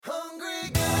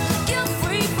Get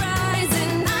free fries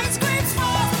and ice cream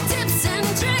swirls, tips and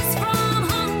tricks from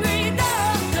Hungry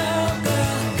Girl.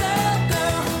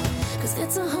 'Cause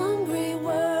it's a hungry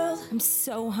world. I'm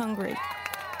so hungry.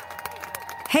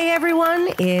 Hey everyone,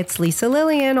 it's Lisa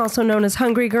Lillian, also known as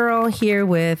Hungry Girl, here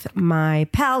with my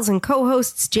pals and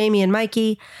co-hosts, Jamie and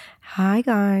Mikey. Hi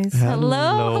guys.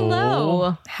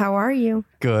 Hello. How are you?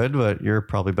 Good, but you're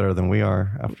probably better than we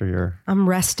are after your... I'm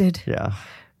rested. Yeah.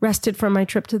 Rested from my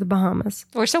trip to the Bahamas.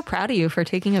 We're so proud of you for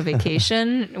taking a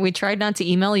vacation. We tried not to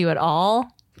email you at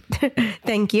all.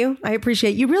 Thank you. I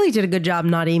appreciate you. Really did a good job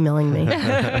not emailing me.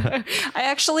 I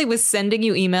actually was sending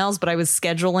you emails, but I was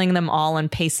scheduling them all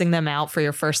and pacing them out for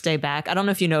your first day back. I don't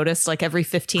know if you noticed, like every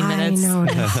 15 minutes.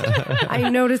 I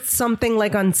noticed something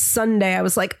like on Sunday. I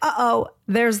was like, uh-oh,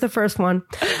 there's the first one.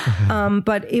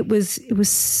 But it was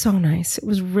so nice. It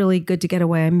was really good to get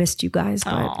away. I missed you guys.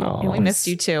 But We missed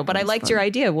you too. But I liked your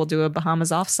idea. We'll do a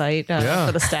Bahamas offsite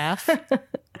for the staff.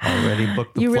 Already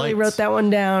booked the You flights. really wrote that one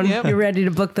down. Yep. You're ready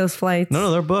to book those flights. No,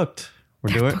 they're booked.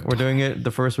 We're doing it the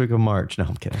first week of March. No,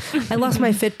 I'm kidding. I lost my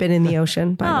Fitbit in the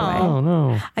ocean, by the way. Oh,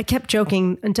 no. I kept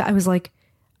joking until I was like,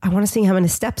 I want to see how many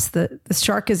steps the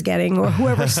shark is getting or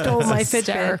whoever stole my Fitbit.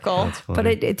 Hysterical. But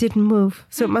it didn't move.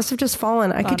 So it must have just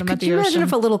fallen. Bottom of Could the you imagine ocean.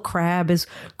 if a little crab is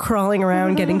crawling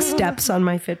around getting steps on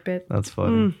my Fitbit? That's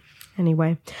funny.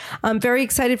 Anyway, I'm very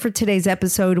excited for today's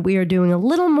episode. We are doing a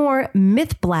little more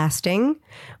myth blasting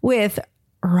with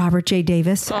Robert J.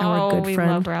 Davis, our good we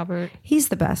friend. love Robert. He's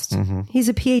the best. He's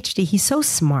a PhD. He's so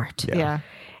smart. Yeah.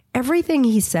 Everything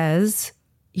he says,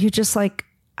 you're just like,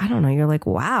 I don't know. You're like,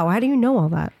 wow, how do you know all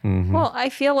that? Well, I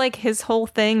feel like his whole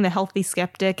thing, the healthy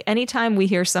skeptic, anytime we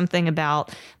hear something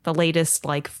about the latest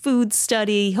like food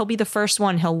study, he'll be the first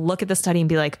one. He'll look at the study and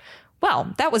be like,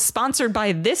 well, that was sponsored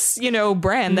by this,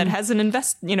 brand that has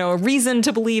a reason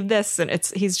to believe this. And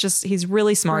he's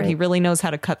really smart. Right. He really knows how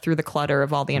to cut through the clutter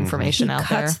of all the information out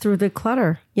there. Cuts through the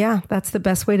clutter. Yeah, that's the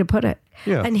best way to put it.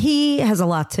 Yeah. And he has a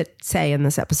lot to say in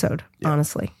this episode,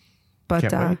 honestly. But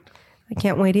Can't wait. I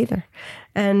can't wait either.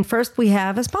 And first, we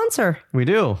have a sponsor. We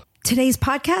do. Today's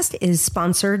podcast is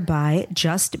sponsored by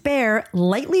Just Bare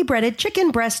lightly breaded chicken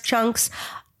breast chunks.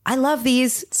 I love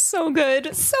these. So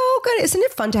good. So good. Isn't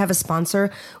it fun to have a sponsor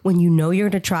when you know you're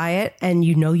going to try it and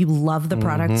you know you love the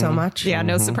product so much? Yeah,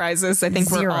 no surprises. I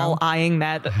think we're Zero. all eyeing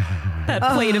that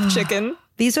plate of chicken.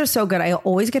 These are so good. I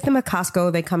always get them at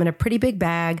Costco. They come in a pretty big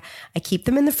bag. I keep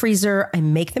them in the freezer. I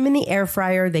make them in the air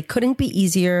fryer. They couldn't be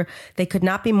easier. They could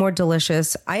not be more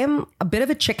delicious. I am a bit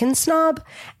of a chicken snob,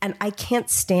 and I can't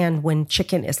stand when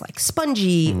chicken is like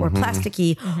spongy or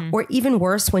plasticky, or even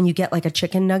worse, when you get like a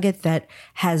chicken nugget that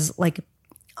has like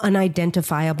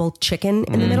unidentifiable chicken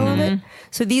in the middle of it.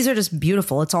 So these are just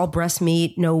beautiful. It's all breast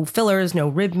meat, no fillers, no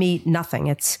rib meat, nothing.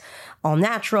 It's all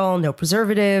natural, no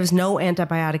preservatives, no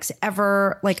antibiotics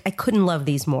ever. Like, I couldn't love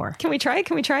these more. Can we try it?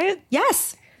 Can we try it?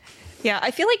 Yes. Yeah,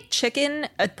 I feel like chicken,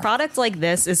 a product like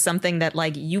this is something that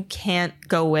like you can't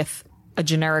go with a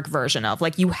generic version of.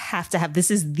 Like you have to have, this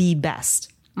is the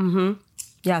best.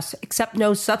 Yes. Except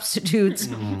no substitutes.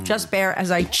 Just Bare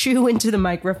as I chew into the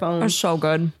microphone. It's so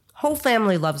good. Whole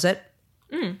family loves it.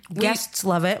 Guests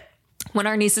love it. When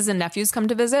our nieces and nephews come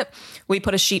to visit, we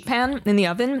put a sheet pan in the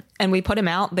oven and we put them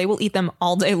out. They will eat them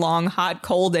all day long, hot,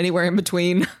 cold, anywhere in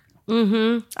between.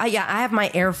 Yeah, I have my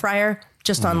air fryer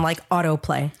just on like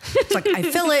autoplay. It's like I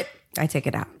fill it, I take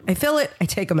it out. I fill it, I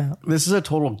take them out. This is a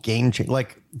total game changer.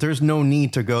 Like, there's no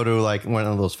need to go to like one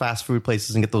of those fast food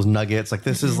places and get those nuggets. Like,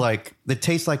 this is like, it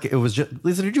tastes like it was just,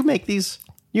 Lisa, did you make these?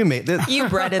 You made this. You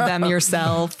breaded them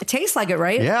yourself. It tastes like it,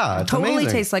 right? Yeah, it's totally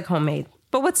amazing. tastes like homemade.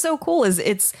 But what's so cool is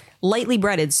it's lightly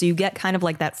breaded. So you get kind of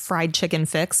like that fried chicken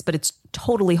fix, but it's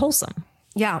totally wholesome.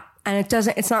 Yeah, and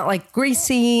it's not like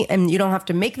greasy, and you don't have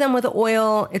to make them with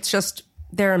oil. It's just,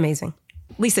 they're amazing.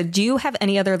 Lisa, do you have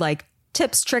any other like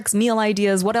tips, tricks, meal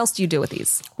ideas? What else do you do with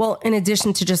these? Well, in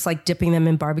addition to just like dipping them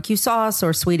in barbecue sauce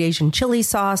or sweet Asian chili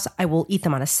sauce, I will eat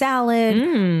them on a salad.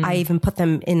 I even put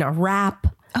them in a wrap.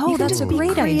 Oh, You can that's just a be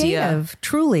great idea. creative.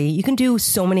 Truly, you can do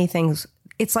so many things.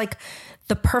 It's like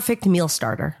the perfect meal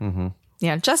starter.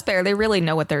 Yeah, Just Bare, they really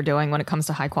know what they're doing when it comes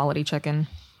to high quality chicken.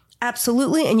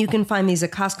 Absolutely. And you can find these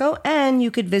at Costco, and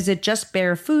you could visit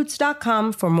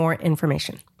justbarefoods.com for more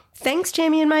information. Thanks,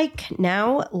 Jamie and Mike.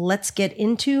 Now let's get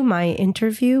into my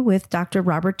interview with Dr.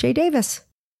 Robert J. Davis.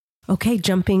 Okay,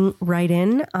 jumping right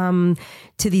in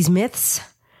to these myths.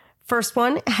 First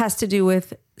one has to do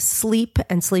with sleep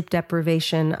and sleep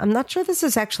deprivation. I'm not sure this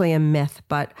is actually a myth,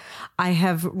 but I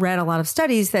have read a lot of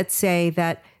studies that say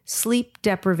that sleep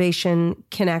deprivation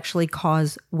can actually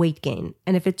cause weight gain.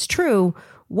 And if it's true,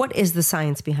 what is the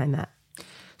science behind that?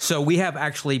 So we have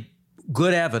actually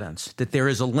good evidence that there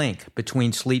is a link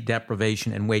between sleep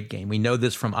deprivation and weight gain. We know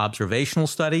this from observational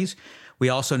studies. We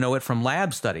also know it from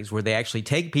lab studies where they actually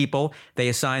take people, they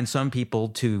assign some people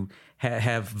to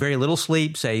have very little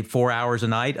sleep, say 4 hours a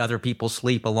night. Other people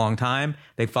sleep a long time.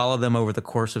 They follow them over the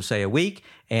course of, say, a week.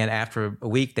 And after a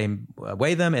week, they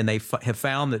weigh them, and they have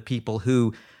found that people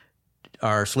who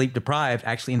are sleep deprived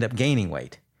actually end up gaining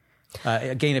weight.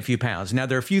 Gain a few pounds. Now,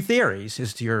 there are a few theories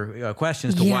as to your question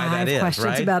as to why that I have is, questions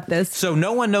right? about this. So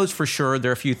no one knows for sure.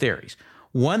 There are a few theories.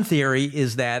 One theory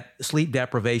is that sleep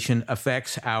deprivation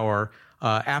affects our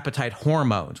appetite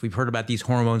hormones. We've heard about these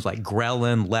hormones like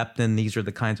ghrelin, leptin. These are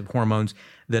the kinds of hormones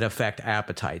that affect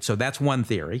appetite. So that's one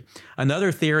theory.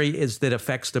 Another theory is that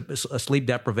sleep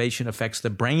deprivation affects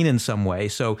the brain in some way.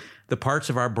 So the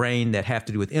parts of our brain that have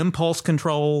to do with impulse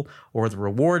control or the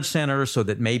reward center, so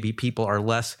that maybe people are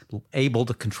less able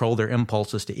to control their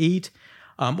impulses to eat.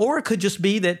 Or it could just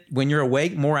be that when you're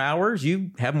awake more hours, you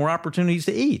have more opportunities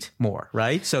to eat more,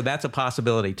 right? So that's a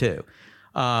possibility too.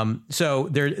 So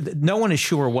no one is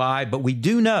sure why, but we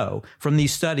do know from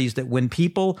these studies that when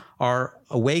people are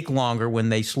awake longer, when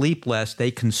they sleep less,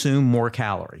 they consume more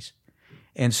calories.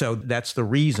 And so that's the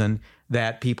reason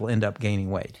that people end up gaining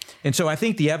weight. And so I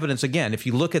think the evidence, again, if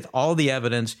you look at all the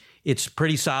evidence, it's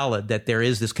pretty solid that there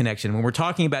is this connection. When we're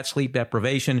talking about sleep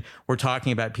deprivation, we're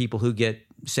talking about people who get,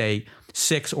 say,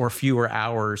 6 or fewer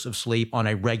hours of sleep on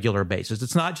a regular basis.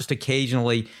 It's not just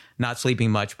occasionally not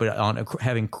sleeping much, but on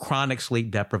having chronic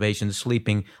sleep deprivation,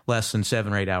 sleeping less than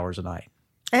 7 or 8 hours a night.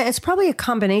 And it's probably a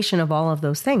combination of all of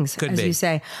those things, Could as be. you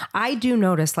say. I do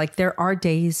notice, like, there are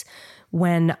days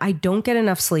when I don't get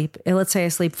enough sleep. Let's say I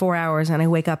sleep 4 hours and I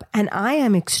wake up and I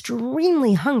am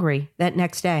extremely hungry that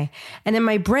next day. And in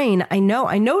my brain, I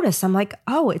notice, I'm like,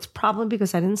 oh, it's probably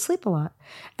because I didn't sleep a lot.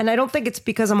 And I don't think it's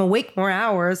because I'm awake more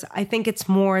hours. I think it's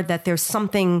more that there's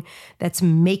something that's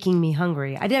making me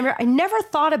hungry. I never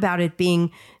thought about it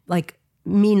being like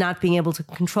me not being able to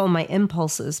control my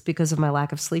impulses because of my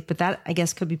lack of sleep, but that, I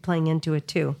guess, could be playing into it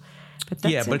too. But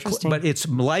that's interesting. but it's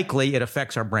likely it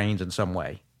affects our brains in some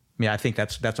way. I mean, I think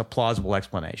that's a plausible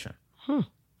explanation. Well,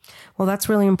 that's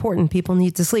really important. People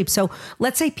need to sleep. So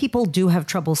let's say people do have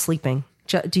trouble sleeping.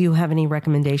 Do you have any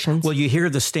recommendations? Well, you hear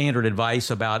the standard advice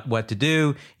about what to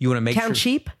do. You want to make Count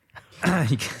sheep? I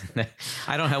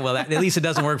don't know. Well, at least it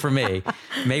doesn't work for me.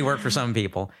 It may work for some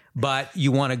people. But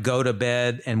you want to go to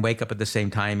bed and wake up at the same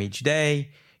time each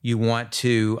day. You want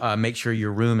to make sure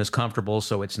your room is comfortable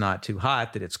so it's not too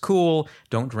hot, that it's cool.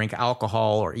 Don't drink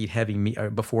alcohol or eat heavy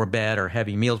before bed or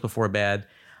heavy meals before bed.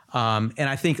 And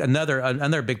I think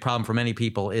another big problem for many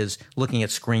people is looking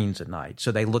at screens at night.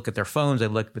 So they look at their phones, they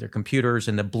look at their computers,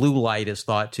 and the blue light is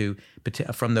thought to,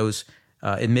 from those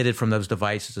emitted from those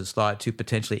devices, is thought to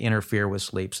potentially interfere with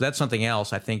sleep. So that's something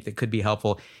else I think that could be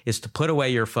helpful, is to put away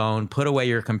your phone, put away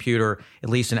your computer at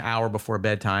least an hour before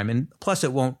bedtime. And plus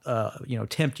it won't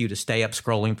tempt you to stay up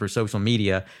scrolling through social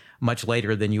media much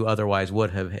later than you otherwise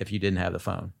would have if you didn't have the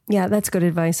phone. Yeah, that's good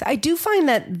advice. I do find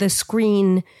that the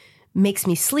screen makes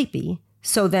me sleepy.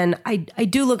 So then I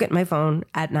do look at my phone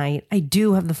at night. I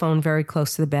do have the phone very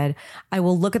close to the bed. I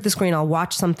will look at the screen. I'll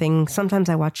watch something. Sometimes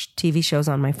I watch TV shows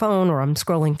on my phone or I'm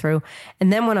scrolling through.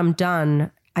 And then when I'm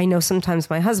done, I know sometimes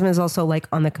my husband is also like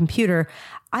on the computer.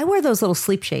 I wear those little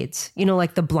sleep shades,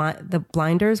 like the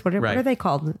blinders. What are they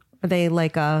called? Are they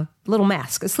like a little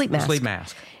mask, a sleep mask? Sleep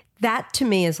mask. That to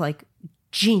me is like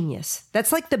genius.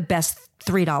 That's like the best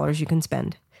 $3 you can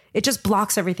spend. It just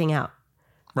blocks everything out.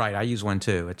 Right. I use one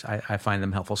too. I find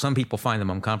them helpful. Some people find them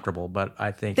uncomfortable, but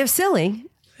I think they're silly.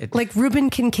 Like Reuben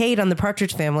Kincaid on the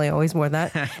Partridge Family always wore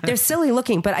that. They're silly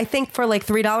looking, but I think for like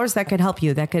 $3 that could help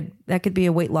you. That could be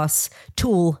a weight loss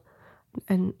tool.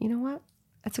 And you know what?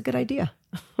 That's a good idea.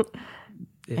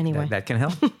 Anyway, that can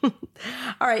help.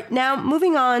 All right. Now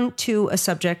moving on to a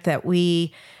subject that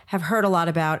we have heard a lot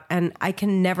about, and I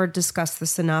can never discuss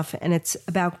this enough, and it's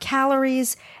about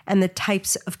calories and the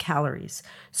types of calories.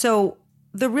 So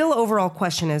the real overall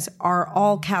question is, are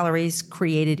all calories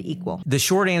created equal? The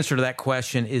short answer to that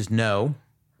question is no,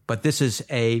 but this is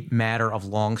a matter of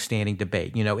long-standing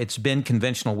debate. It's been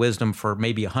conventional wisdom for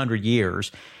maybe 100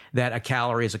 years that a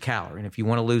calorie is a calorie. And if you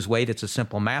want to lose weight, it's a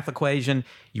simple math equation.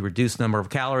 You reduce the number of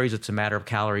calories. It's a matter of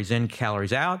calories in,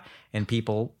 calories out. And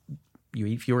you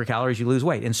eat fewer calories, you lose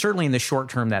weight. And certainly in the short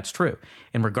term, that's true.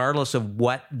 And regardless of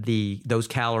what those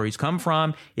calories come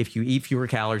from, if you eat fewer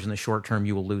calories in the short term,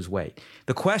 you will lose weight.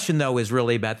 The question, though, is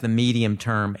really about the medium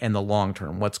term and the long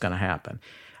term. What's going to happen?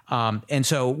 And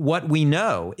so what we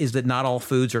know is that not all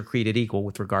foods are created equal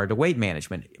with regard to weight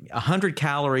management. 100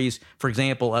 calories, for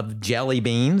example, of jelly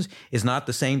beans is not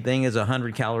the same thing as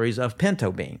 100 calories of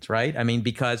pinto beans, right? I mean,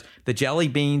 because the jelly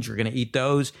beans, you're going to eat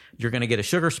those, you're going to get a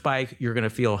sugar spike, you're going to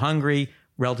feel hungry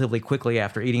relatively quickly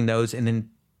after eating those, and then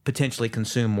potentially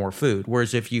consume more food.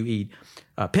 Whereas if you eat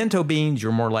pinto beans,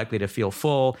 you're more likely to feel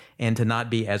full and to not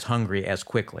be as hungry as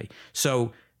quickly.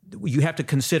 So you have to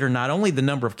consider not only the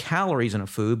number of calories in a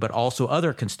food, but also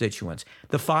other constituents.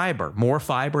 The fiber, more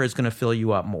fiber is going to fill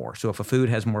you up more. So if a food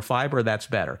has more fiber, that's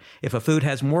better. If a food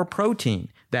has more protein,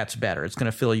 that's better. It's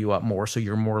going to fill you up more, so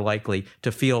you're more likely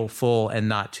to feel full and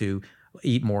not to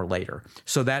eat more later.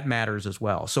 So that matters as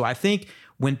well. So I think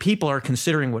when people are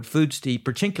considering what foods to eat,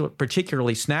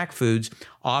 particularly snack foods,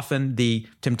 often the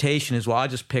temptation is, well, I'll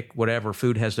just pick whatever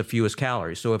food has the fewest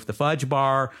calories. So if the fudge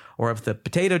bar or if the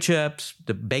potato chips,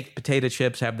 the baked potato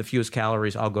chips have the fewest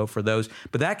calories, I'll go for those.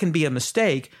 But that can be a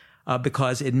mistake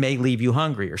because it may leave you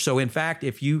hungrier. So in fact,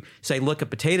 if you say, look at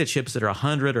potato chips that are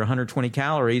 100 or 120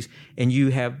 calories, and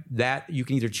you have that, you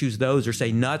can either choose those or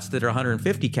say nuts that are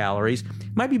 150 calories.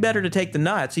 It might be better to take the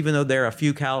nuts, even though they're a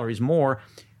few calories more,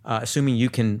 assuming you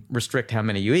can restrict how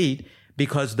many you eat,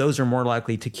 because those are more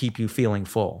likely to keep you feeling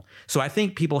full. So I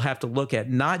think people have to look at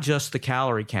not just the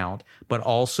calorie count, but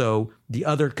also the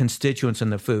other constituents in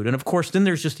the food. And of course, then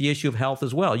there's just the issue of health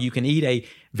as well. You can eat a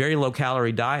very low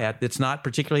calorie diet that's not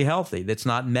particularly healthy, that's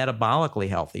not metabolically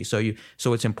healthy. So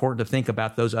it's important to think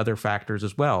about those other factors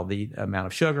as well, the amount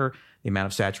of sugar, the amount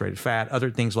of saturated fat,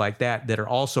 other things like that that are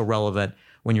also relevant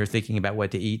when you're thinking about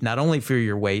what to eat, not only for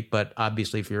your weight, but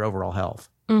obviously for your overall health.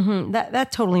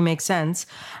 That totally makes sense.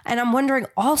 And I'm wondering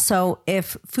also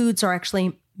if foods are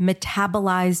actually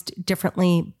metabolized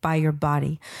differently by your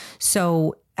body.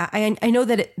 So I know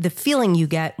that the feeling you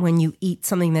get when you eat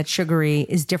something that's sugary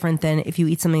is different than if you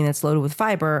eat something that's loaded with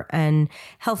fiber and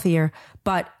healthier.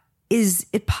 But is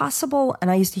it possible,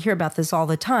 and I used to hear about this all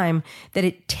the time, that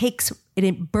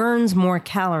it burns more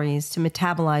calories to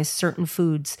metabolize certain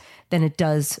foods than it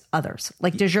does others?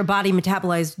 Like, does your body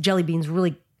metabolize jelly beans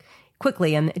really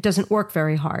quickly and it doesn't work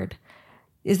very hard?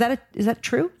 Is that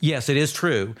true? Yes, it is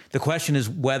true. The question is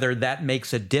whether that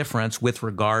makes a difference with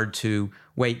regard to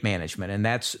weight management, and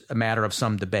that's a matter of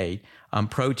some debate.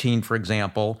 Protein, for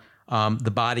example, the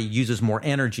body uses more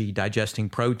energy digesting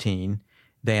protein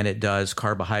than it does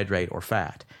carbohydrate or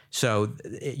fat. So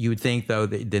you would think, though,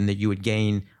 that you would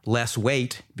gain less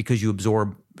weight because you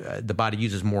absorb, the body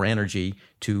uses more energy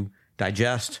to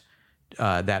digest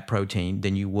that protein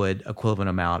than you would equivalent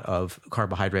amount of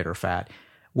carbohydrate or fat.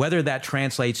 Whether that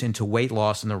translates into weight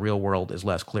loss in the real world is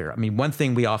less clear. I mean, one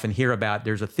thing we often hear about,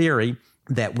 there's a theory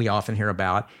that we often hear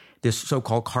about, this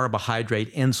so-called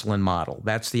carbohydrate insulin model.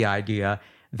 That's the idea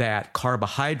that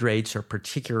carbohydrates are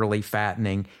particularly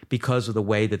fattening because of the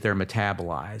way that they're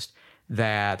metabolized,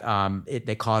 that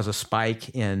they cause a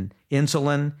spike in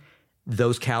insulin.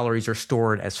 Those calories are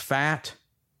stored as fat.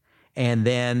 And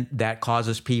then that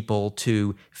causes people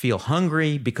to feel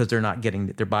hungry because their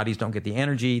bodies don't get the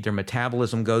energy, their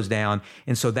metabolism goes down.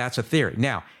 And so that's a theory.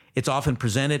 Now, it's often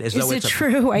presented as though it's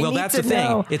true? Well, that's the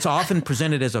thing. It's often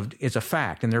presented as a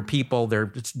fact. And there are people,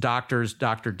 it's doctors,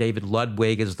 Dr. David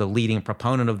Ludwig is the leading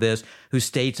proponent of this, who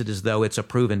states it as though it's a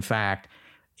proven fact.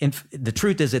 And the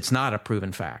truth is, it's not a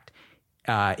proven fact.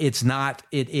 It's not.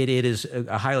 It is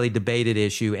a highly debated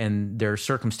issue, and there's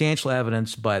circumstantial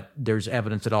evidence, but there's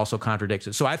evidence that also contradicts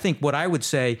it. So I think what I would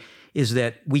say is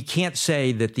that we can't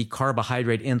say that the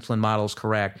carbohydrate insulin model is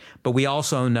correct, but we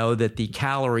also know that the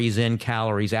calories in,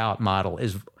 calories out model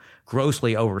is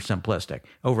grossly overly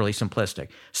simplistic.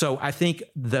 So I think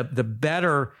the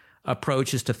better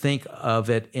approach is to think of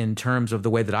it in terms of the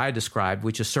way that I described,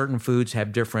 which is certain foods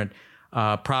have different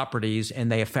properties, and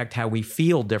they affect how we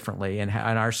feel differently and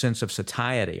our sense of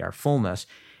satiety, our fullness.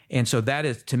 And so that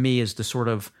is, to me, is the sort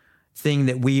of thing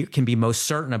that we can be most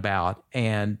certain about.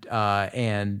 And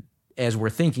as we're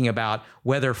thinking about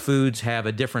whether foods have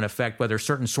a different effect, whether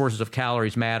certain sources of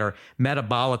calories matter,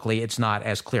 metabolically, it's not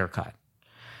as clear cut.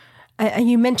 And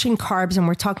you mentioned carbs, and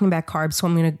we're talking about carbs, so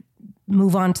I'm going to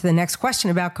move on to the next question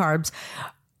about carbs.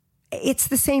 It's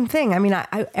the same thing. I mean,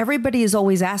 everybody is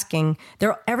always asking,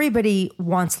 everybody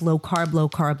wants low carb, low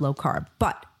carb, low carb.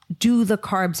 But do the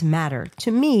carbs matter?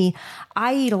 To me,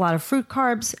 I eat a lot of fruit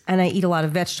carbs and I eat a lot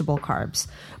of vegetable carbs.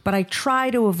 But I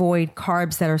try to avoid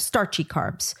carbs that are starchy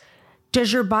carbs.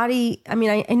 Does your body, I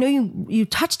mean, I know you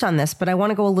touched on this, but I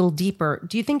want to go a little deeper.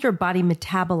 Do you think your body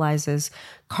metabolizes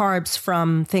carbs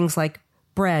from things like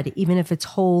bread, even if it's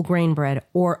whole grain bread,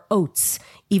 or oats,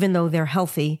 even though they're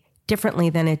healthy, differently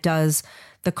than it does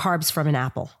the carbs from an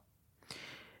apple?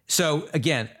 So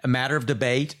again, a matter of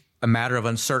debate, a matter of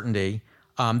uncertainty.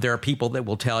 There are people that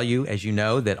will tell you, as you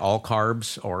know, that all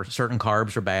carbs or certain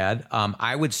carbs are bad.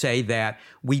 I would say that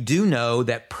we do know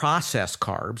that processed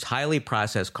carbs, highly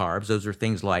processed carbs, those are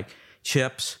things like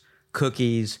chips,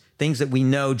 cookies, things that we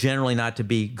know generally not to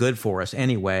be good for us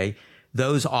anyway.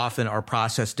 Those often are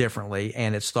processed differently.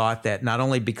 And it's thought that not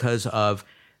only because of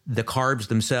the carbs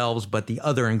themselves, but the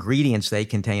other ingredients they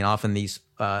contain, often these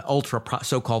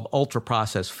so-called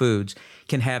ultra-processed foods,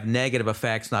 can have negative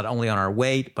effects not only on our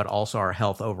weight, but also our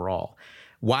health overall.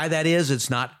 Why that is, it's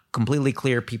not completely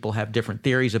clear. People have different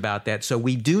theories about that. So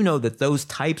we do know that those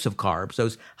types of carbs,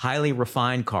 those highly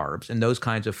refined carbs and those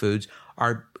kinds of foods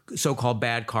are so-called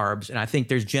bad carbs. And I think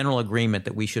there's general agreement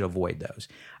that we should avoid those.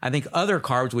 I think other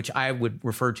carbs, which I would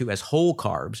refer to as whole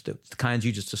carbs, the kinds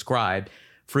you just described,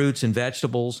 fruits and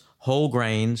vegetables, whole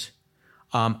grains.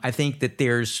 I think that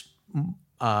there's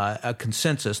a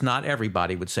consensus, not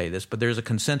everybody would say this, but there's a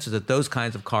consensus that those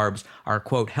kinds of carbs are,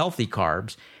 quote, healthy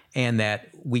carbs, and that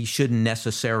we shouldn't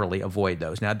necessarily avoid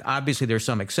those. Now, obviously, there's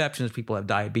some exceptions. People have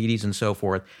diabetes and so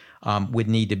forth, would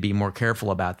need to be more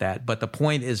careful about that. But the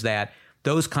point is that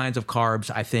those kinds of carbs,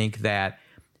 I think that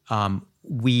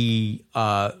we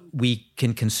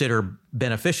can consider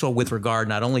beneficial with regard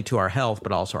not only to our health,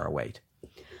 but also our weight.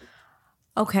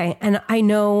 Okay. And I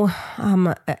know,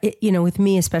 with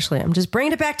me especially, I'm just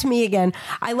bringing it back to me again.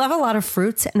 I love a lot of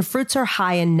fruits, and fruits are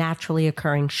high in naturally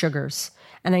occurring sugars.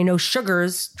 And I know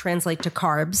sugars translate to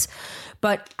carbs,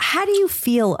 but how do you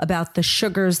feel about the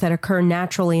sugars that occur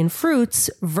naturally in fruits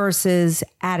versus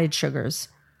added sugars?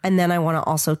 And then I want to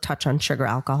also touch on sugar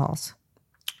alcohols.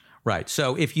 Right.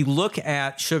 So if you look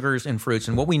at sugars in fruits,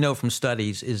 and what we know from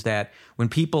studies is that when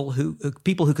people who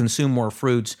consume more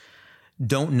fruits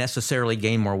don't necessarily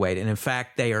gain more weight. And in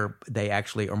fact, they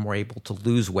actually are more able to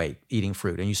lose weight eating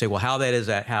fruit. And you say, well, how is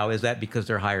that? Because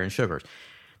they're higher in sugars.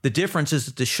 The difference is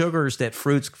that the sugars that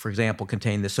fruits, for example,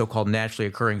 contain, the so-called naturally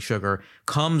occurring sugar,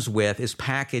 is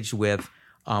packaged with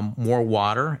more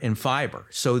water and fiber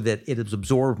so that it is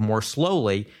absorbed more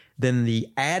slowly than the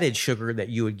added sugar that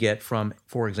you would get from,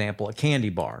 for example, a candy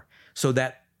bar. So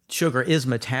that sugar is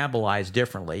metabolized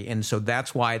differently. And so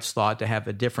that's why it's thought to have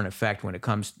a different effect when it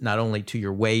comes not only to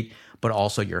your weight, but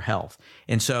also your health.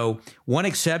 And so one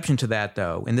exception to that,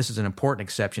 though, and this is an important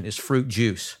exception, is fruit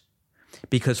juice,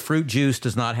 because fruit juice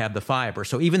does not have the fiber.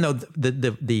 So even though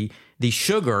the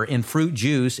sugar in fruit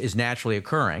juice is naturally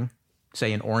occurring,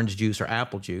 say in orange juice or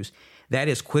apple juice, that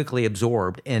is quickly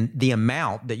absorbed. And the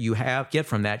amount that you get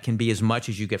from that can be as much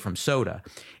as you get from soda.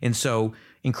 And so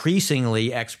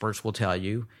increasingly, experts will tell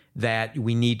you that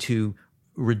we need to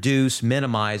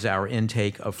minimize our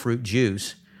intake of fruit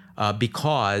juice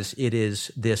because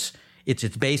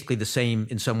it's basically the same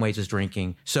in some ways as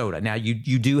drinking soda. Now,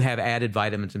 you do have added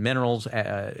vitamins and minerals,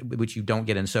 which you don't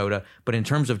get in soda. But in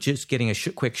terms of just getting a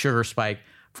quick sugar spike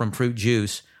from fruit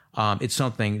juice, it's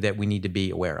something that we need to be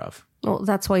aware of. Well,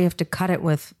 that's why you have to cut it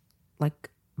with like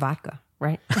vodka,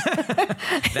 right?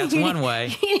 That's one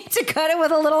way. You need to cut it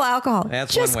with a little alcohol.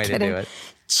 That's Just one way kidding. to do it.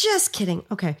 Just kidding.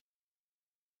 Okay.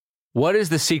 What is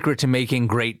the secret to making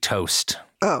great toast?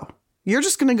 Oh, you're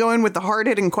just going to go in with the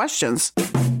hard-hitting questions.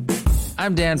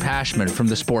 I'm Dan Pashman from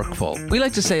The Sporkful. We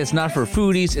like to say it's not for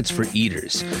foodies, it's for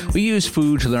eaters. We use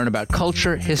food to learn about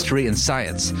culture, history, and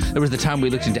science. There was the time we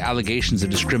looked into allegations of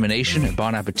discrimination at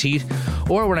Bon Appetit,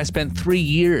 or when I spent 3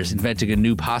 years inventing a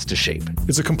new pasta shape.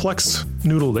 It's a complex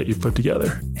noodle that you've put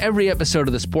together. Every episode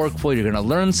of The Sporkful, you're going to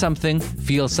learn something,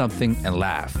 feel something, and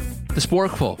laugh. The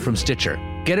Sporkful from Stitcher.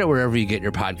 Get it wherever you get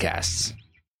your podcasts.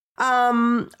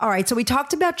 All right. So we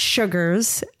talked about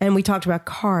sugars and we talked about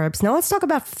carbs. Now let's talk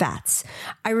about fats.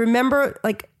 I remember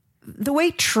the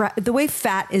way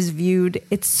fat is viewed.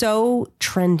 It's so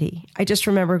trendy. I just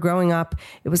remember growing up,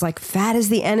 it was like fat is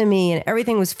the enemy and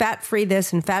everything was fat free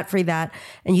this and fat free that.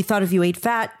 And you thought if you ate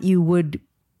fat, you would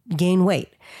gain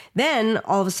weight. Then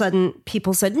all of a sudden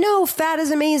people said, no, fat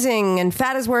is amazing and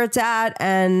fat is where it's at.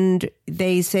 And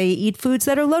they say eat foods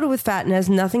that are loaded with fat and has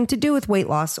nothing to do with weight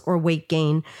loss or weight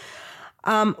gain.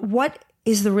 What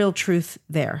is the real truth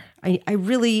there? I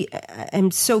really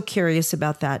am so curious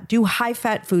about that. Do high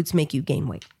fat foods make you gain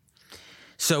weight?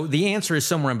 So the answer is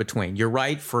somewhere in between. You're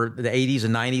right. For the 80s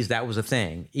and 90s, that was a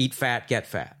thing. Eat fat, get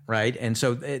fat, right? And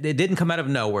so it didn't come out of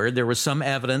nowhere. There was some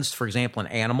evidence, for example, in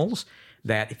animals,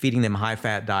 that feeding them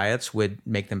high-fat diets would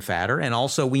make them fatter. And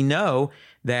also we know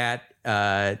that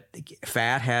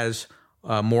fat has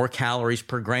more calories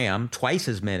per gram, twice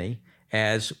as many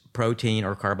as protein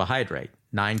or carbohydrate.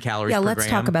 9 calories per gram. Yeah, let's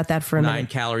talk about that for a minute. 9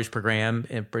 calories per gram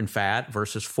in fat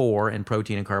versus 4 in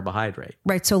protein and carbohydrate.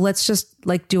 Right. So let's just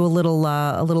do a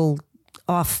little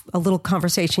off a little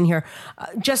conversation here,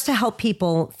 just to help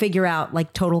people figure out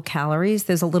like total calories.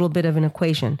 There's a little bit of an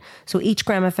equation. So each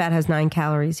gram of fat has 9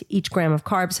 calories. Each gram of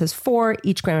carbs has 4.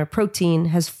 Each gram of protein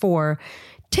has 4.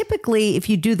 Typically, if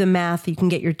you do the math, you can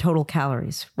get your total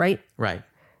calories, right? Right.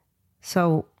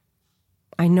 So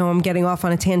I know I'm getting off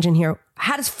on a tangent here.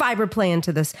 How does fiber play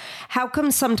into this? How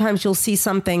come sometimes you'll see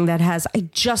something that has, I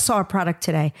just saw a product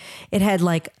today. It had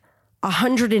like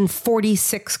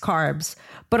 146 carbs,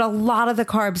 but a lot of the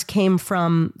carbs came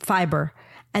from fiber.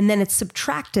 And then it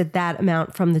subtracted that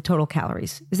amount from the total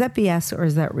calories. Is that BS or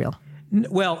is that real?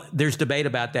 Well, there's debate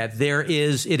about that. There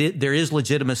is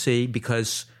legitimacy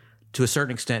because, to a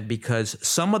certain extent, because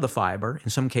some of the fiber, in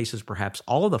some cases perhaps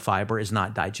all of the fiber, is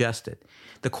not digested.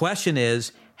 The question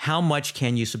is, how much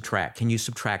can you subtract? Can you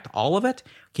subtract all of it?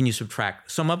 Can you subtract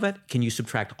some of it? Can you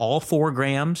subtract all 4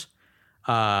 grams?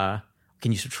 Can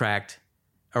you subtract,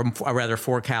 or rather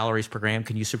 4 calories per gram?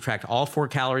 Can you subtract all 4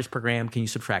 calories per gram? Can you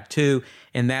subtract 2?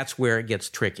 And that's where it gets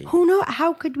tricky.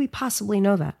 How could we possibly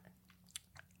know that?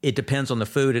 It depends on the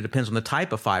food. It depends on the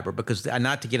type of fiber, because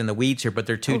not to get in the weeds here, but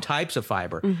there are 2 types of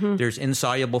fiber. Mm-hmm. There's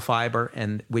insoluble fiber,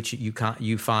 and which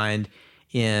you find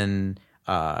in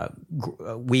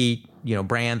wheat,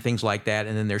 bran, things like that.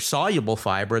 And then there's soluble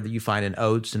fiber that you find in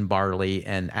oats and barley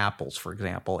and apples, for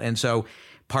example. And so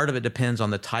part of it depends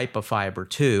on the type of fiber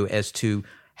too, as to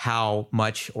how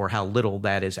much or how little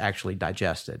that is actually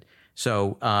digested.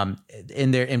 So,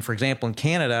 and for example, in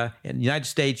Canada, in the United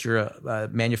States,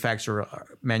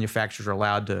 manufacturers are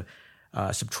allowed to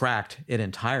subtract it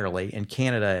entirely. In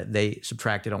Canada, they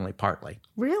subtract it only partly.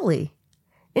 Really?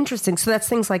 Interesting. So that's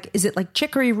things like, is it like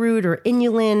chicory root or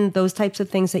inulin, those types of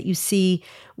things that you see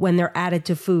when they're added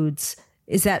to foods?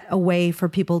 Is that a way for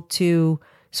people to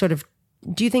sort of,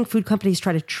 do you think food companies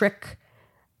try to trick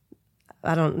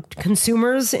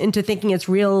consumers into thinking it's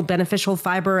real beneficial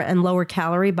fiber and lower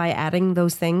calorie by adding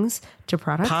those things to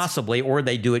products? Possibly, or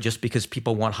they do it just because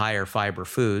people want higher fiber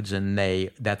foods, and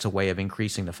that's a way of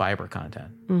increasing the fiber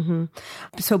content. Mm-hmm.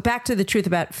 So back to the truth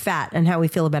about fat and how we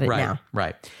feel about it now.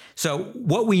 Right. So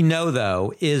what we know,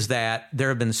 though, is that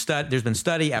there's been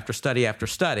study after study after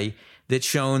study that's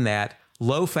shown that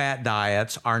low-fat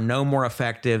diets are no more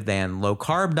effective than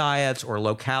low-carb diets or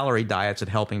low-calorie diets at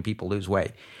helping people lose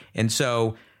weight. And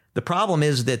so the problem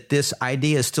is that this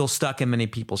idea is still stuck in many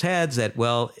people's heads that,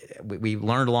 well, we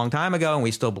learned a long time ago and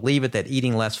we still believe it, that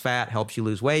eating less fat helps you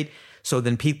lose weight. So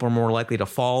then people are more likely to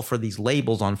fall for these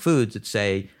labels on foods that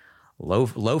say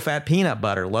low-fat peanut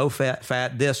butter,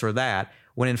 low-fat this or that,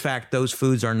 when in fact those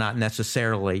foods are not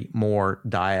necessarily more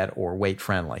diet or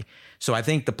weight-friendly. So I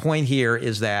think the point here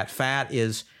is that fat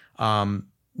is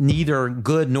neither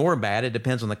good nor bad. It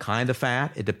depends on the kind of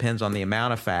fat. It depends on the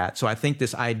amount of fat. So I think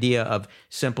this idea of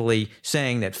simply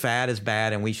saying that fat is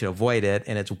bad and we should avoid it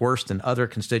and it's worse than other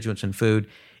constituents in food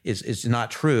is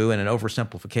not true and an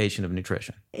oversimplification of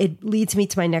nutrition. It leads me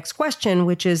to my next question,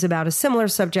 which is about a similar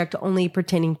subject only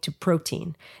pertaining to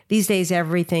protein. These days,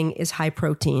 everything is high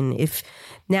protein. If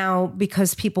now,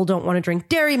 because people don't want to drink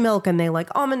dairy milk and they like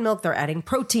almond milk, they're adding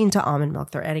protein to almond milk.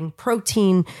 They're adding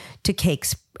protein to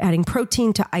cakes, adding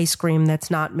protein to ice cream that's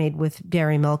not made with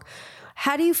dairy milk.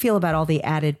 How do you feel about all the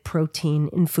added protein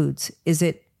in foods? Is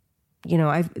it,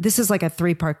 this is like a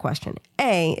 3-part question.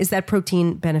 A, is that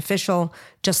protein beneficial,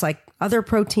 just like other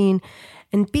protein?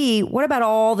 And B, what about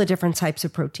all the different types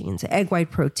of proteins? Egg white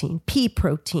protein, pea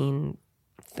protein,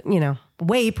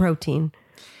 whey protein.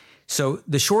 So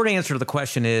the short answer to the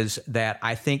question is that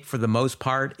I think for the most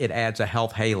part, it adds a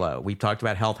health halo. We've talked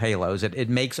about health halos. It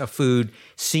makes a food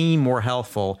seem more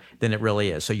healthful than it really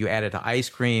is. So you add it to ice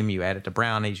cream, you add it to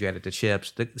brownies, you add it to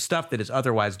chips, the stuff that is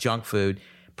otherwise junk food.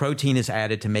 Protein is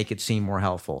added to make it seem more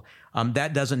healthful.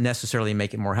 That doesn't necessarily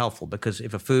make it more healthful, because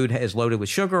if a food is loaded with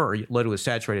sugar or loaded with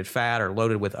saturated fat or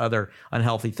loaded with other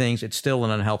unhealthy things, it's still an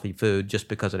unhealthy food just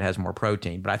because it has more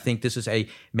protein. But I think this is a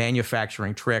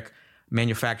manufacturer's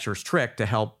trick to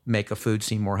help make a food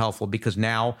seem more healthful, because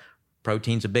now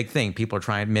protein's a big thing.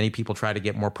 Many people try to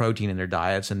get more protein in their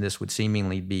diets, and this would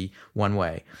seemingly be one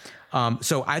way.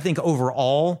 So I think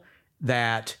overall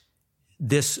that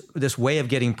this way of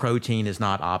getting protein is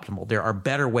not optimal. There are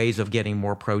better ways of getting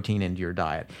more protein into your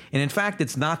diet. And in fact,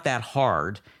 it's not that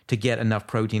hard to get enough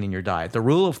protein in your diet. The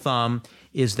rule of thumb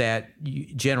is that you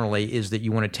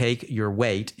want to take your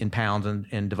weight in pounds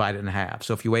and divide it in half.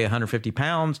 So if you weigh 150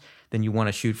 pounds, then you want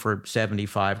to shoot for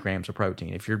 75 grams of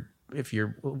protein. If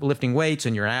you're lifting weights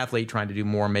and you're an athlete trying to do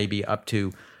more, maybe up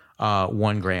to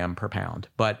 1 gram per pound.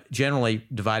 But generally,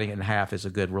 dividing it in half is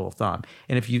a good rule of thumb.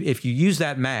 And if you use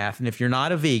that math, and if you're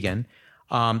not a vegan,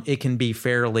 it can be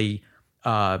fairly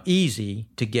easy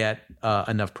to get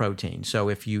enough protein. So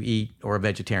if you eat, or a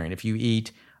vegetarian, if you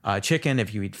eat chicken,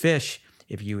 if you eat fish,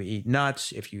 if you eat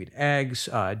nuts, if you eat eggs,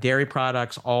 dairy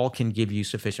products, all can give you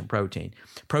sufficient protein.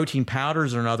 Protein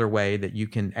powders are another way that you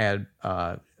can add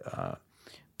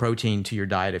protein to your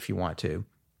diet if you want to.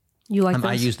 You like those?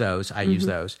 I use those. I use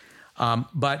those.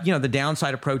 But, the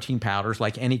downside of protein powders,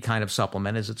 like any kind of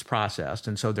supplement, is it's processed.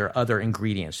 And so there are other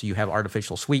ingredients. So you have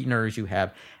artificial sweeteners, you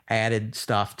have added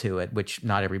stuff to it, which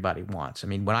not everybody wants. I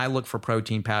mean, when I look for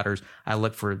protein powders, I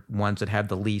look for ones that have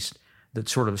the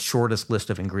sort of shortest list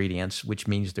of ingredients, which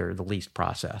means they're the least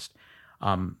processed.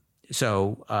 That's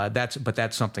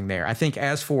something there. I think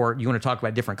as for, you want to talk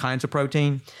about different kinds of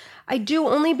protein? I do,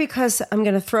 only because I'm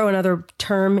going to throw another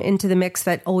term into the mix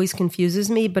that always confuses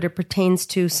me, but it pertains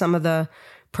to some of the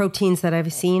proteins that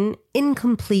I've seen.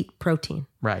 Incomplete protein.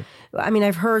 Right. I mean,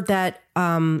 I've heard that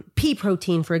pea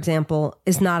protein, for example,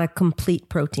 is not a complete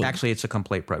protein. Actually, it's a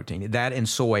complete protein. That and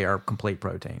soy are complete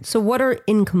proteins. So what are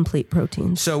incomplete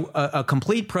proteins? So a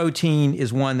complete protein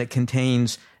is one that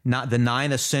contains not the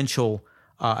 9 essential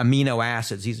amino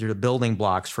acids. These are the building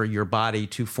blocks for your body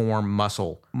to form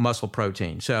muscle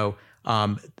protein. So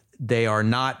they are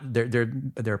not, they're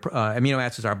amino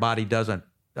acids our body doesn't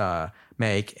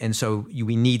make, and so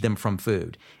we need them from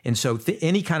food. And so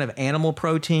any kind of animal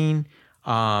protein,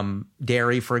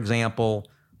 dairy, for example,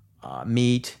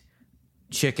 meat,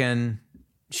 chicken,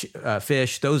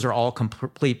 fish, those are all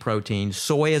complete proteins.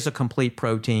 Soy is a complete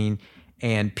protein,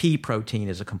 and pea protein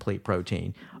is a complete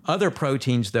protein. Other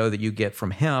proteins, though, that you get from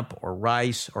hemp or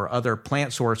rice or other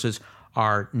plant sources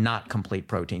are not complete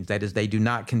proteins. That is, they do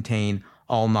not contain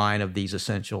all 9 of these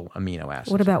essential amino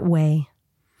acids. What about whey?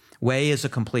 Whey is a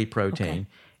complete protein. Okay.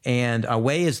 And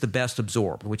whey is the best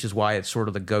absorbed, which is why it's sort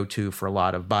of the go-to for a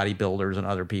lot of bodybuilders and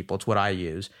other people. It's what I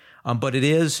use. But it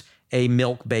is a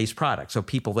milk-based product. So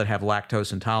people that have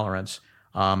lactose intolerance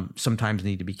sometimes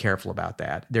need to be careful about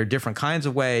that. There are different kinds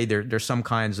of whey. There's some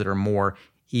kinds that are more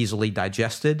easily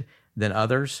digested than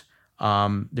others.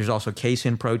 There's also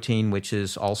casein protein, which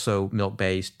is also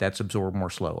milk-based. That's absorbed more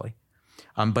slowly.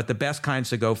 But the best kinds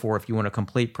to go for if you want a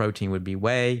complete protein would be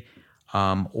whey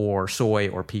or soy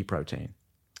or pea protein.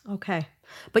 Okay.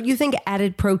 But you think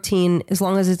added protein, as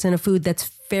long as it's in a food that's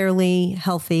fairly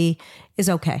healthy, is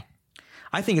okay?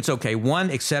 I think it's okay. One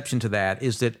exception to that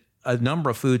is that a number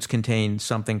of foods contain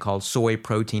something called soy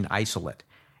protein isolate.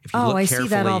 If you look I carefully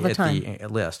see that all the time. The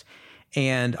list.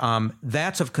 And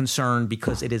that's of concern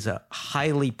because it is a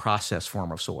highly processed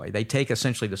form of soy. They take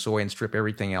essentially the soy and strip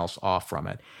everything else off from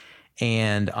it.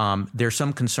 And there's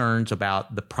some concerns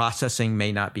about the processing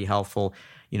may not be helpful.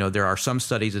 There are some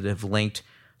studies that have linked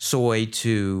soy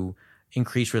to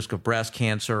increased risk of breast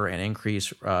cancer and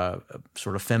increased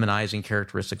sort of feminizing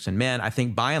characteristics in men. I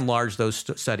think by and large, those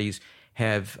studies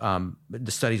have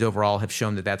the studies overall have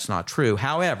shown that that's not true.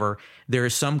 However, there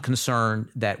is some concern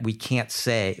that we can't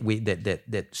say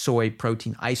that soy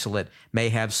protein isolate may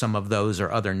have some of those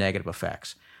or other negative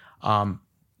effects.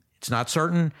 It's not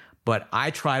certain, but I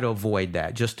try to avoid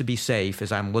that just to be safe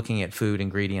as I'm looking at food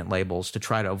ingredient labels to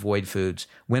try to avoid foods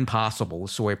when possible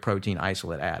with soy protein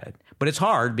isolate added. But it's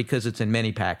hard because it's in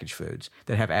many packaged foods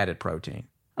that have added protein.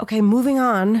 Okay, moving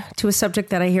on to a subject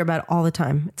that I hear about all the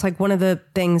time. It's like one of the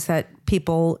things that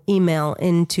people email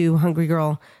into Hungry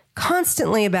Girl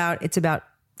constantly about. It's about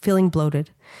feeling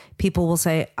bloated. People will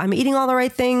say, I'm eating all the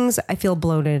right things, I feel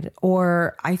bloated.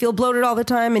 Or I feel bloated all the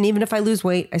time, and even if I lose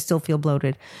weight, I still feel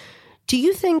bloated. Do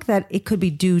you think that it could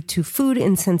be due to food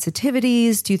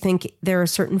insensitivities? Do you think there are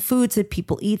certain foods that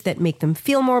people eat that make them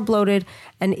feel more bloated?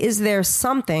 And is there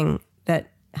something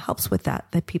that helps with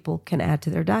that people can add to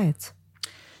their diets?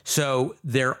 So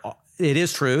it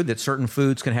is true that certain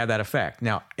foods can have that effect.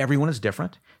 Now, everyone is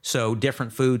different. So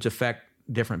different foods affect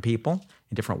different people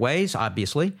in different ways,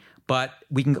 obviously. But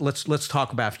let's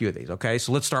talk about a few of these, okay?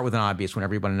 So let's start with an obvious one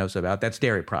everybody knows about. That's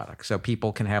dairy products. So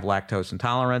people can have lactose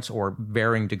intolerance or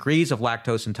varying degrees of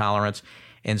lactose intolerance.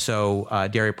 And so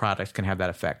dairy products can have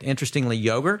that effect. Interestingly,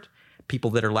 yogurt,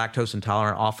 people that are lactose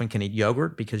intolerant often can eat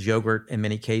yogurt because yogurt in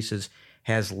many cases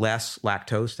has less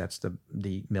lactose. That's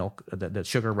the milk, the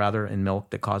sugar rather in milk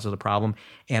that causes the problem.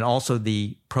 And also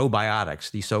the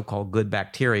probiotics, the so-called good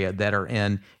bacteria that are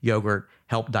in yogurt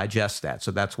help digest that.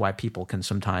 So that's why people can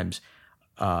sometimes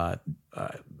have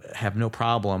no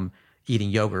problem eating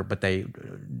yogurt, but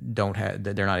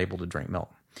they're not able to drink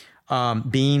milk.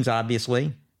 Beans,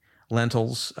 obviously,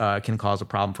 lentils can cause a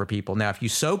problem for people. Now, if you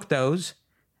soak those,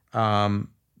 that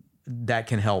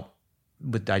can help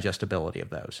with digestibility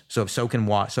of those. So if soak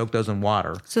those in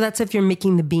water. So that's if you're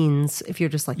making the beans, if you're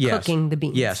just cooking the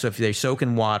beans. Yes, so if they soak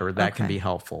in water, that can be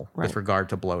helpful with regard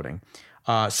to bloating.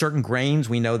 Certain grains,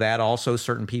 we know that also.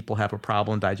 Certain people have a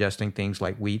problem digesting things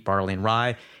like wheat, barley, and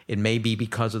rye. It may be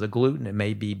because of the gluten. It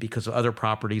may be because of other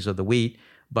properties of the wheat,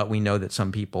 but we know that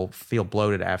some people feel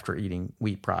bloated after eating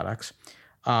wheat products.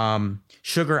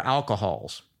 Sugar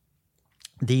alcohols.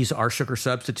 These are sugar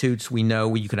substitutes. We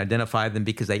know you can identify them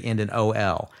because they end in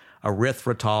OL.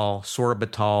 Erythritol,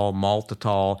 sorbitol,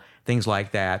 maltitol, things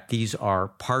like that. These are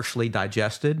partially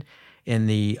digested in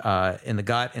the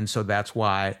gut, and so that's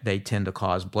why they tend to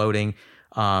cause bloating.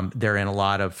 They're in a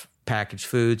lot of packaged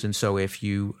foods, and so if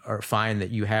you find that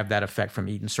you have that effect from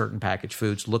eating certain packaged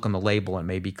foods, look on the label, and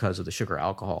maybe because of the sugar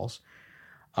alcohols.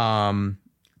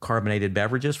 Carbonated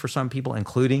beverages for some people,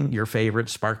 including your favorite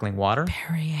sparkling water,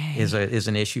 is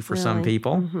an issue for some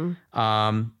people.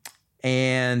 And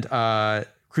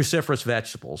cruciferous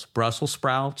vegetables, Brussels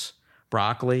sprouts,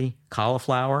 broccoli,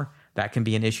 cauliflower, that can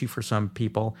be an issue for some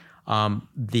people.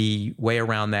 The way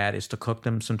around that is to cook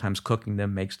them. Sometimes cooking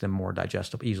them makes them more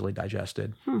digestible, easily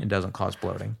digested, and doesn't cause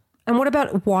bloating. And what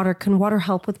about water? Can water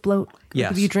help with bloat?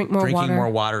 Yes. If you drink more water? Drinking more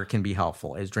water can be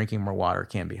helpful. Drinking more water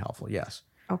can be helpful, yes.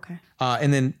 Okay.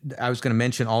 And then I was going to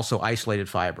mention also isolated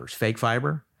fibers, fake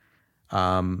fiber,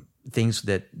 things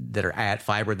that are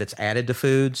fiber that's added to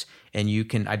foods. And you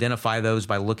can identify those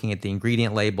by looking at the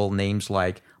ingredient label, names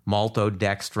like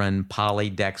maltodextrin,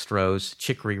 polydextrose,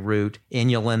 chicory root,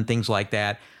 inulin, things like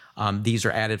that. These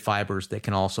are added fibers that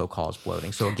can also cause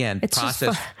bloating. So again,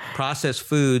 processed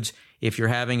foods, if you're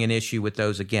having an issue with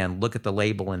those, again, look at the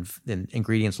label, and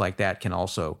ingredients like that can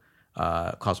also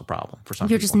cause a problem for some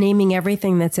people. You're just naming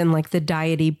everything that's in like the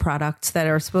diety products that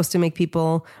are supposed to make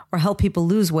people or help people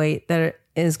lose weight that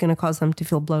is going to cause them to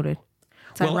feel bloated.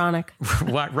 It's ironic.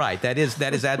 Right. That is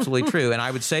absolutely true. And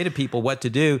I would say to people what to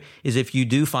do is if you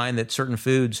do find that certain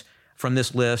foods from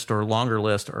this list or longer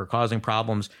list are causing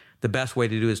problems, the best way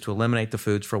to do is to eliminate the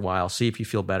foods for a while, see if you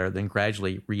feel better, then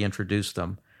gradually reintroduce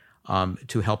them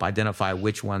to help identify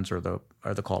which ones are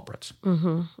the culprits.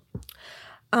 Mm-hmm.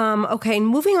 Okay,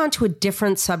 moving on to a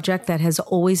different subject that has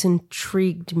always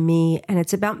intrigued me, and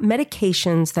it's about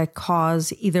medications that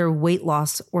cause either weight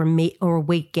loss or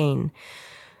weight gain.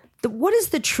 What is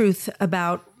the truth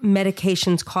about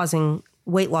medications causing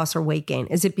weight loss or weight gain?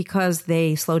 Is it because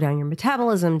they slow down your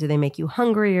metabolism? Do they make you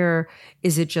hungrier?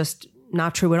 Is it just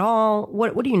not true at all?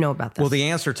 What do you know about this? Well, the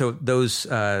answer to those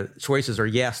choices are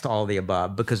yes to all of the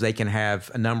above, because they can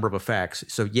have a number of effects.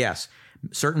 So yes,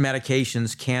 certain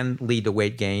medications can lead to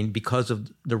weight gain because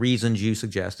of the reasons you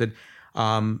suggested.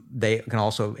 They can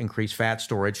also increase fat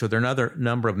storage. So there are another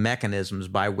number of mechanisms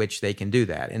by which they can do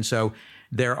that. And so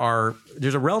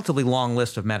there's a relatively long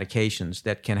list of medications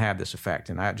that can have this effect.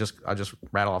 And I'll just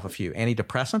rattle off a few.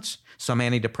 Antidepressants, some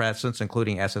antidepressants,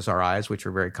 including SSRIs, which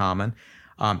are very common.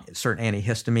 Certain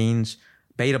antihistamines,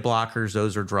 beta blockers,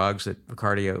 those are drugs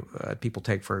that people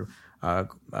take for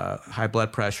high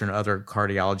blood pressure and other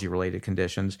cardiology-related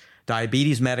conditions.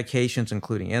 Diabetes medications,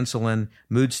 including insulin,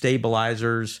 mood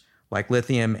stabilizers like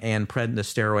lithium, and the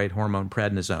steroid hormone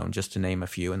prednisone, just to name a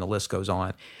few, and the list goes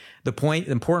on. The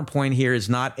important point here is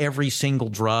not every single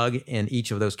drug in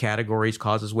each of those categories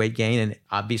causes weight gain, and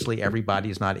obviously everybody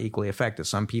is not equally affected.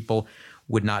 Some people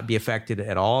would not be affected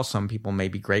at all. Some people may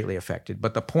be greatly affected.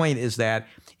 But the point is that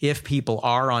if people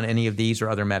are on any of these or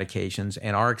other medications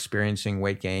and are experiencing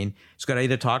weight gain, it's a good idea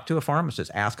to talk to a pharmacist.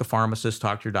 Ask a pharmacist,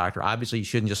 talk to your doctor. Obviously, you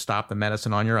shouldn't just stop the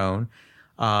medicine on your own,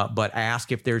 but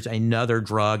ask if there's another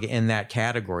drug in that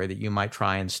category that you might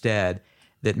try instead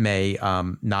that may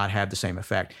not have the same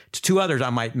effect. Two others I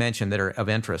might mention that are of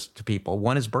interest to people.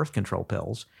 One is birth control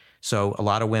pills. So a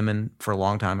lot of women for a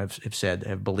long time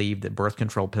have believed that birth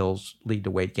control pills lead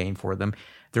to weight gain for them.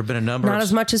 There have been a number Not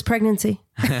as much as pregnancy.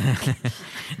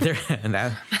 there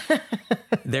have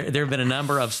been a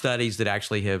number of studies that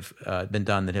actually have been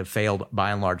done that have failed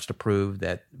by and large to prove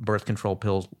that birth control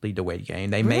pills lead to weight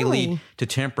gain. They may lead to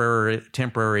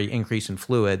temporary increase in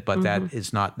fluid, but that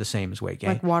is not the same as weight gain.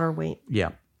 Like water weight. Yeah.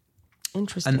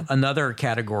 Interesting. Another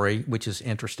category, which is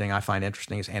interesting, I find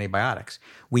interesting, is antibiotics.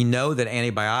 We know that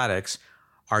antibiotics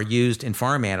are used in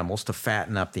farm animals to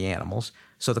fatten up the animals.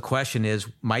 So the question is,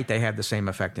 might they have the same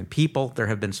effect in people? There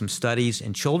have been some studies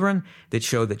in children that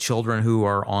show that children who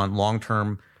are on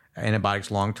long-term antibiotics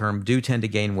do tend to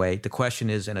gain weight. The question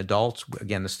is in adults,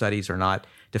 again, the studies are not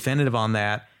definitive on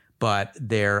that, but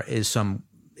there is some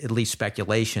at least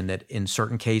speculation that in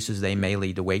certain cases they may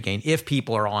lead to weight gain if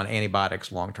people are on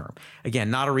antibiotics long term. Again,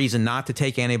 not a reason not to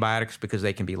take antibiotics because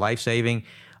they can be life-saving,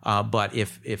 but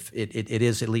if it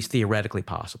is at least theoretically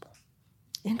possible.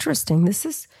 Interesting.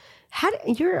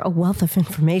 You're a wealth of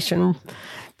information.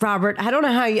 Robert, I don't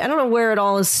know where it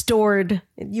all is stored.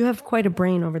 You have quite a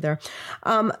brain over there.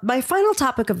 My final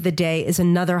topic of the day is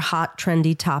another hot,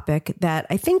 trendy topic that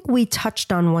I think we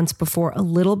touched on once before a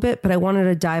little bit, but I wanted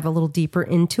to dive a little deeper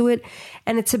into it.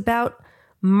 And it's about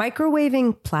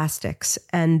microwaving plastics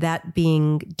and that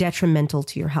being detrimental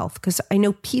to your health. Because I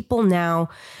know people now,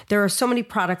 there are so many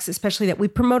products, especially that we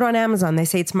promote on Amazon. They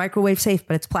say it's microwave safe,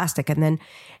 but it's plastic. And then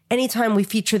anytime we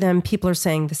feature them, people are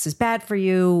saying this is bad for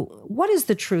you. What is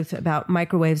the truth about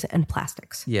microwaves and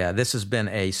plastics? Yeah, this has been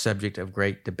a subject of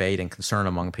great debate and concern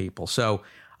among people. So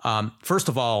first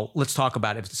of all, let's talk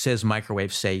about if it says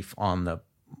microwave safe on the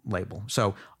label.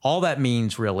 So all that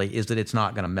means really is that it's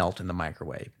not going to melt in the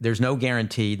microwave. There's no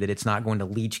guarantee that it's not going to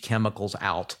leach chemicals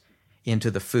out into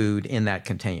the food in that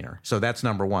container. So that's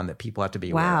number one that people have to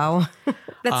be aware of. Wow.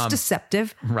 That's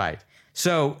deceptive. Right.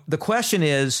 So the question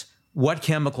is, what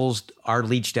chemicals are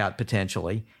leached out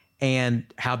potentially, and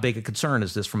how big a concern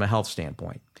is this from a health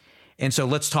standpoint? And so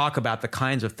let's talk about the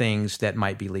kinds of things that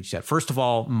might be leached out. First of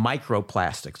all,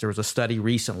 microplastics. There was a study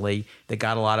recently that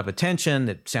got a lot of attention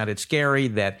that sounded scary,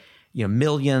 that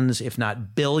millions, if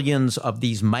not billions, of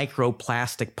these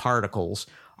microplastic particles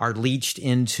are leached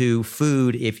into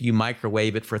food if you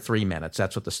microwave it for 3 minutes.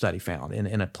 That's what the study found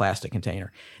in a plastic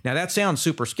container. Now, that sounds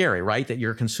super scary, right, that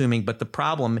you're consuming, but the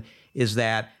problem is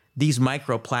that these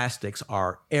microplastics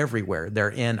are everywhere.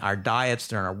 They're in our diets.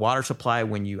 They're in our water supply.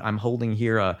 I'm holding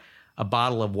here a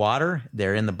bottle of water.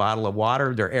 They're in the bottle of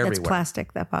water. They're everywhere. That's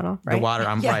plastic, that bottle, right? The water,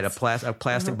 I'm Yes. right, a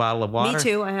plastic bottle of water. Me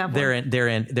too, I have one.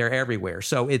 They're everywhere.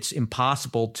 So it's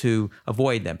impossible to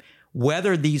avoid them.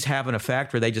 Whether these have an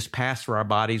effect or they just pass through our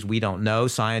bodies, we don't know.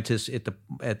 Scientists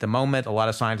at the moment, a lot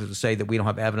of scientists would say that we don't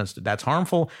have evidence that that's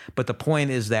harmful. But the point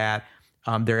is that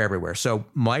they're everywhere. So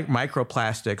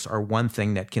microplastics are one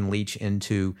thing that can leach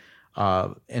into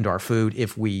our food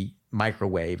if we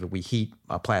microwave, if we heat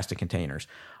plastic containers.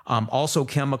 Also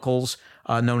chemicals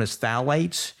known as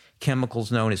phthalates,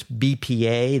 chemicals known as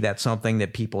BPA. That's something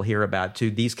that people hear about too.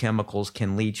 These chemicals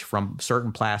can leach from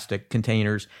certain plastic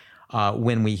containers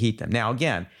when we heat them. Now,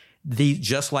 again, these,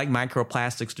 just like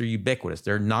microplastics, they're ubiquitous.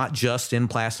 They're not just in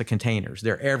plastic containers.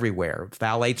 They're everywhere.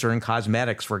 Phthalates are in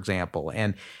cosmetics, for example,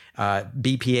 and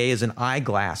BPA is in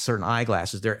certain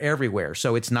eyeglasses. They're everywhere.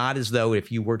 So it's not as though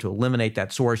if you were to eliminate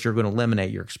that source, you're going to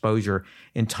eliminate your exposure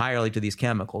entirely to these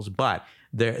chemicals. But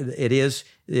it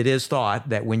is thought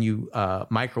that when you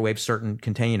microwave certain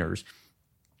containers,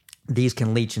 these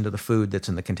can leach into the food that's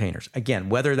in the containers. Again,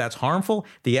 whether that's harmful,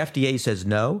 the FDA says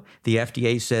no. The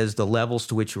FDA says the levels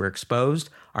to which you're exposed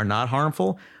are not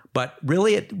harmful. But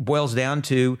really it boils down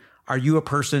to, are you a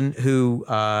person who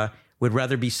would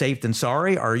rather be safe than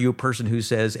sorry? Or are you a person who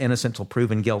says innocent till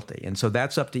proven guilty? And so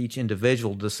that's up to each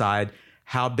individual to decide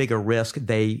how big a risk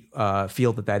they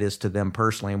feel that is to them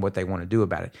personally and what they want to do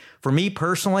about it. For me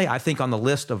personally, I think on the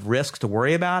list of risks to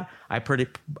worry about, I put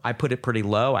it pretty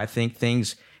low. I think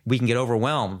we can get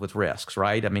overwhelmed with risks,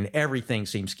 right? I mean, everything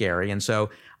seems scary. And so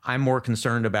I'm more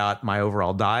concerned about my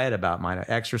overall diet, about my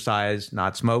exercise,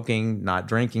 not smoking, not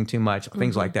drinking too much,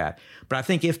 things like that. But I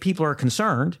think if people are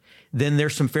concerned, then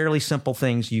there's some fairly simple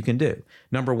things you can do.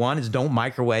 Number one is don't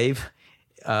microwave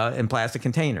in plastic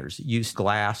containers. Use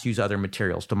glass, use other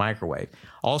materials to microwave.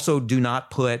 Also, do not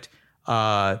put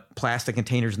plastic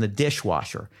containers in the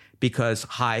dishwasher, because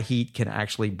high heat can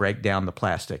actually break down the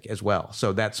plastic as well.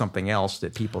 So that's something else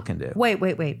that people can do.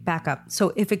 Wait, back up.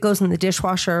 So if it goes in the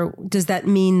dishwasher, does that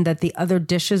mean that the other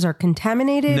dishes are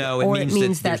contaminated? No, it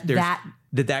means that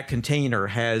that container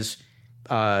has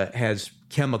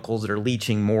chemicals that are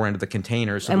leaching more into the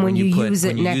container. So and when you use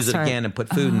it again and put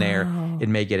food in there, it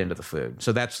may get into the food.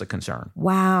 So that's the concern.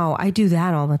 Wow, I do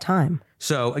that all the time.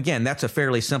 So again, that's a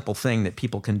fairly simple thing that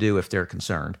people can do if they're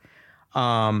concerned.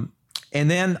 And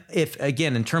then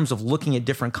in terms of looking at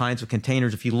different kinds of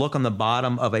containers, if you look on the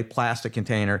bottom of a plastic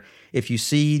container, if you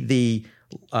see the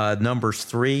numbers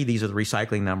 3, these are the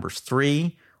recycling numbers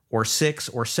 3 or 6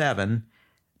 or 7,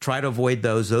 try to avoid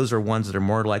those. Those are ones that are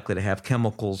more likely to have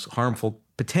chemicals,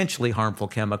 potentially harmful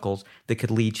chemicals that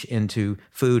could leach into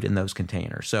food in those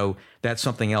containers. So that's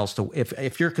something else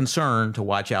if you're concerned, to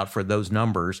watch out for those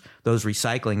numbers, those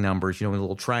recycling numbers, with a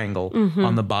little triangle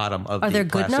on the bottom of the plastic. Are there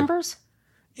good numbers?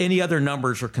 Any other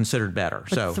numbers are considered better.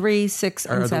 But so 3, 6,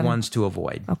 and 7 are the ones to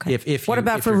avoid. Okay. What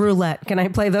about for roulette? Can I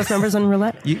play those numbers on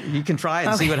roulette? You can try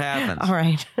and see what happens. All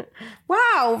right.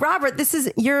 Wow, Robert,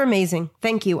 you're amazing.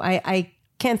 Thank you. I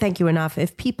can't thank you enough.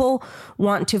 If people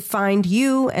want to find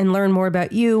you and learn more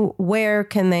about you, where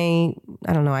can they?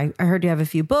 I don't know. I heard you have a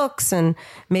few books and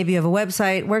maybe you have a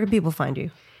website. Where can people find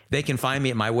you? They can find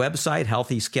me at my website,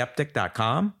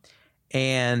 healthyskeptic.com.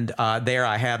 And there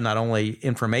I have not only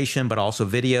information, but also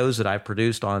videos that I've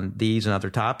produced on these and other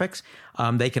topics.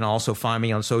 They can also find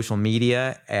me on social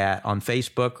media on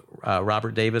Facebook,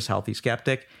 Robert Davis, Healthy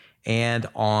Skeptic, and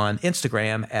on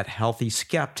Instagram at Healthy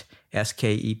Skept,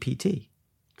 SKEPT.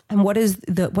 And what's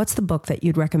the book that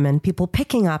you'd recommend people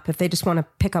picking up if they just want to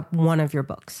pick up one of your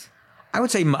books? I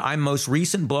would say my most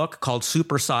recent book called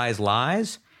Supersize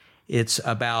Lies. It's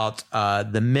about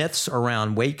the myths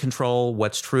around weight control,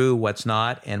 what's true, what's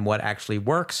not, and what actually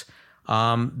works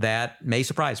that may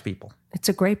surprise people. It's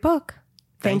a great book.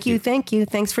 Thank you.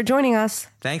 Thanks for joining us.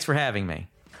 Thanks for having me.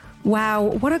 Wow,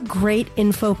 what a great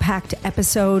info-packed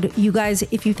episode. You guys,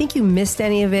 if you think you missed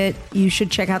any of it, you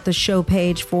should check out the show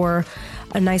page for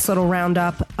a nice little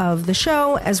roundup of the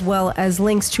show, as well as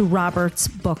links to Robert's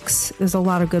books. There's a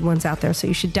lot of good ones out there, so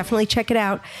you should definitely check it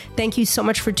out. Thank you so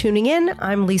much for tuning in.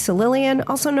 I'm Lisa Lillian,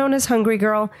 also known as Hungry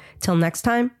Girl. Till next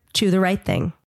time, chew the right thing.